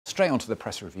Straight on to the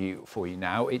press review for you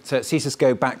now. It sees us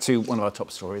go back to one of our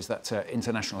top stories, that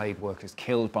international aid workers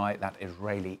killed by that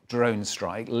Israeli drone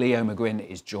strike. Leo McGuinn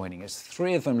is joining us.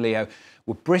 Three of them, Leo,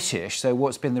 were British. So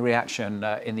what's been the reaction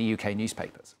in the UK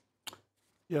newspapers?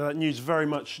 Yeah, that news very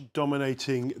much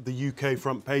dominating the UK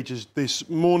front pages this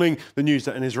morning. The news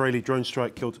that an Israeli drone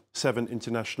strike killed 7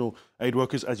 international aid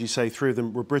workers. As you say, 3 of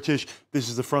them were British. This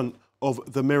is the front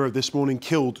of the Mirror this morning,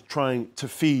 killed trying to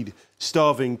feed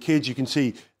starving kids. You can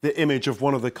see the image of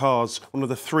one of the cars, one of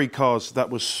the 3 cars that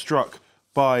was struck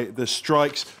by the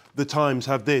strikes. The Times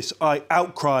have this: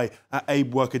 outcry at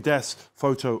aid worker deaths.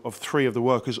 Photo of 3 of the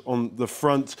workers on the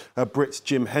front. Brits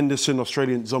Jim Henderson,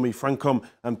 Australian Zomi Francom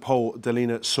and Pole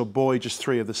Delina Soboy, just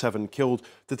 3 of the 7 killed.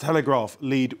 The Telegraph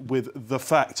lead with the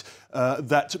fact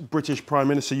that British Prime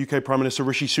Minister, UK Prime Minister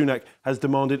Rishi Sunak has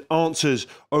demanded answers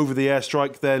over the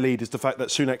airstrike. Their lead is the fact that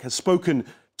Sunak has spoken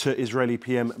to Israeli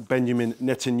PM Benjamin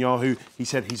Netanyahu. He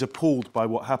said he's appalled by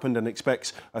what happened and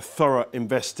expects a thorough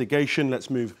investigation. Let's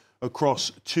move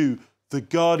across to The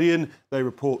Guardian. They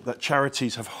report that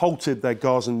charities have halted their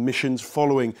Gazan missions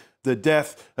following the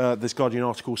death. This Guardian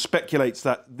article speculates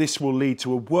that this will lead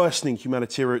to a worsening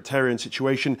humanitarian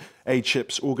situation. Aid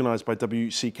ships organised by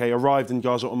WCK arrived in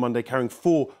Gaza on Monday carrying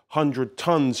 400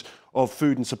 tonnes of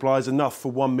food and supplies, enough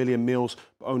for 1 million meals,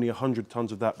 but only 100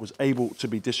 tonnes of that was able to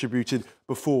be distributed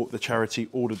before the charity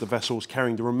ordered the vessels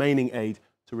carrying the remaining aid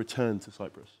to return to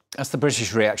Cyprus. That's the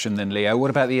British reaction then, Leo. What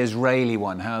about the Israeli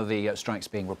one? How are the strikes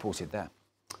being reported there?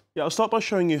 Yeah, I'll start by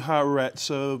showing you Haaretz,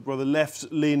 a rather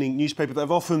left-leaning newspaper that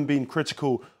have often been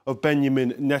critical of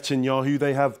Benjamin Netanyahu.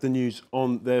 They have the news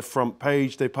on their front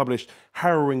page. They published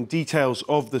harrowing details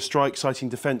of the strike, citing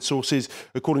defence sources.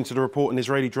 According to the report, an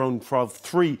Israeli drone fired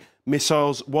 3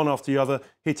 missiles, one after the other,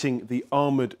 hitting the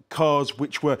armoured cars,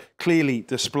 which were clearly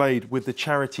displayed with the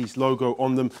charity's logo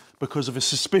on them because of a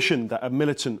suspicion that a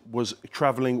militant was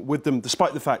travelling with them,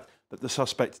 despite the fact that the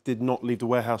suspect did not leave the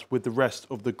warehouse with the rest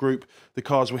of the group. The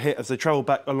cars were hit as they travelled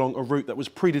back along a route that was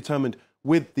predetermined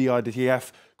with the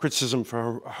IDF. Criticism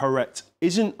for Haaretz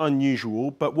isn't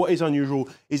unusual, but what is unusual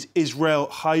is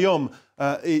Israel-Hamas.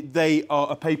 They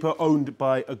are a paper owned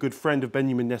by a good friend of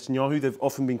Benjamin Netanyahu. They've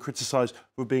often been criticised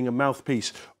for being a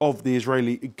mouthpiece of the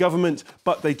Israeli government,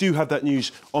 but they do have that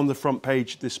news on the front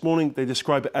page this morning. They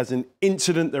describe it as an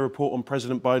incident. They report on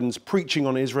President Biden's preaching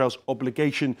on Israel's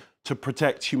obligation to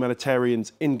protect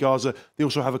humanitarians in Gaza. They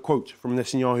also have a quote from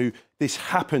Netanyahu: "This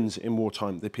happens in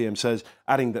wartime," the PM says,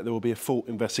 adding that there will be a full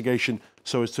investigation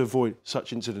so as to avoid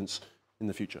such incidents in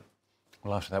the future.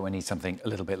 Well, after that, we need something a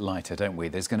little bit lighter, don't we?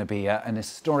 There's going to be an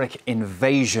historic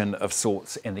invasion of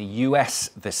sorts in the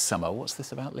US this summer. What's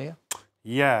this about, Leah?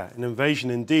 Yeah, an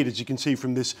invasion indeed, as you can see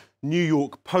from this New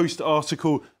York Post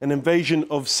article. An invasion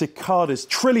of cicadas.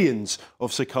 Trillions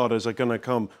of cicadas are going to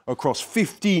come across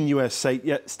 15 US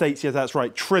states. Yeah, that's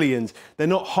right, trillions. They're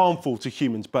not harmful to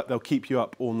humans, but they'll keep you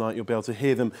up all night. You'll be able to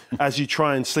hear them as you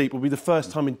try and sleep. It will be the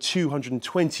first time in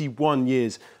 221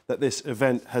 years that this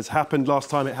event has happened.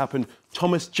 Last time it happened,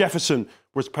 Thomas Jefferson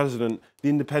was president. The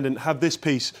Independent have this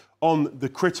piece on the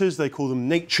critters. They call them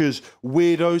nature's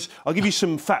weirdos. I'll give you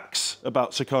some facts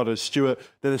about cicadas, Stuart.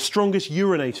 They're the strongest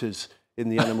urinators in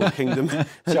the animal kingdom.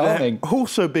 Charming. They're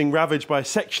also being ravaged by a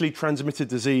sexually transmitted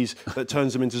disease that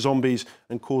turns them into zombies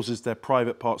and causes their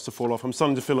private parts to fall off. I'm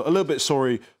starting to feel a little bit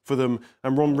sorry for them.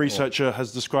 And one researcher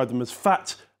has described them as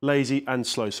fat, lazy and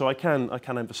slow. So I can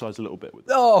emphasise a little bit with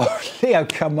that. Oh, Leo,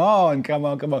 come on.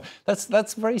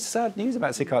 That's very sad news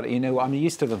about cicada. You know, I'm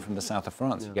used to them from the south of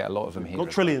France. Yeah. You get a lot of them here. Not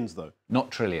trillions, though.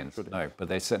 Not trillions, no, but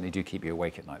they certainly do keep you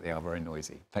awake at night. They are very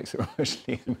noisy. Thanks so much,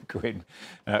 Leo McGuinn,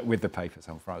 with the papers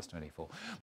on France 24.